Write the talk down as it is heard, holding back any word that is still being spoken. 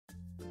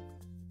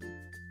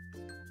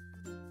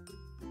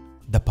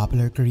The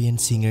popular Korean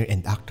singer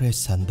and actress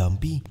Sun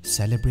Dong-bi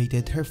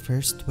celebrated her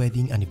first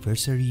wedding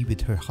anniversary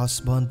with her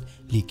husband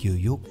Lee Kyou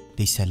Hyuk.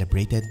 They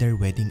celebrated their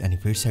wedding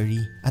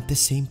anniversary at the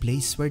same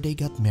place where they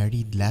got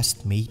married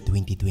last May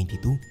 2022.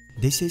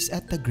 This is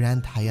at the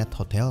Grand Hyatt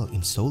Hotel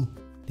in Seoul.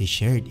 They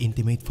shared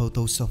intimate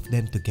photos of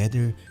them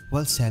together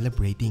while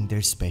celebrating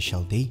their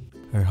special day.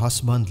 Her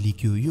husband Lee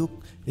Kyou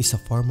Hyuk is a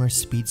former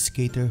speed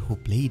skater who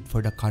played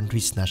for the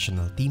country's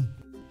national team.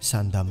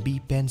 Sun Dong-bi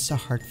pens a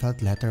heartfelt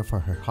letter for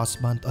her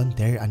husband on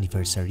their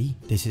anniversary.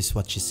 This is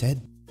what she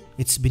said.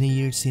 "It's been a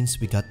year since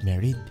we got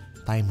married.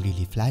 Time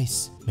really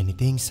flies. Many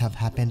things have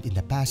happened in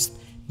the past,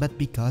 but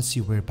because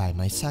you were by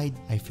my side,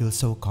 I feel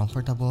so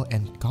comfortable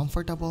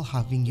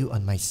having you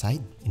on my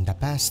side. In the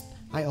past,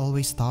 I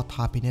always thought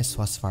happiness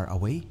was far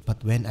away, but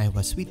when I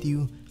was with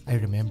you,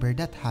 I remember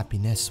that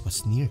happiness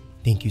was near.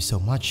 Thank you so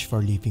much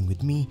for living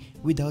with me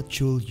without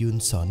Chul Yoon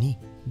Sonny.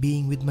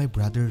 Being with my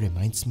brother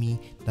reminds me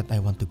that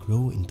I want to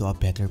grow into a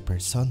better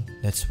person.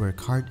 Let's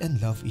work hard and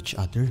love each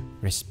other.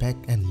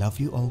 Respect and love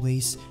you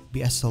always.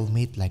 Be a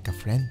soulmate like a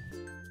friend."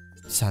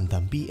 Sun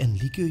Dong-bi and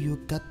Lee Kyou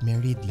Hyuk got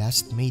married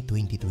last May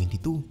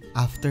 2022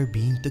 after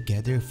being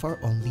together for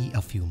only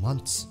a few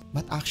months,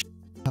 but actually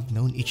have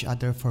known each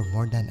other for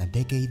more than a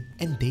decade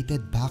and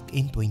dated back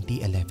in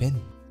 2011.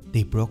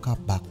 They broke up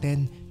back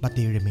then, but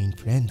they remained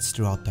friends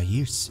throughout the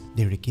years.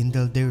 They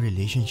rekindled their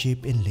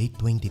relationship in late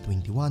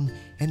 2021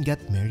 and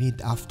got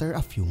married after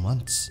a few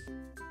months.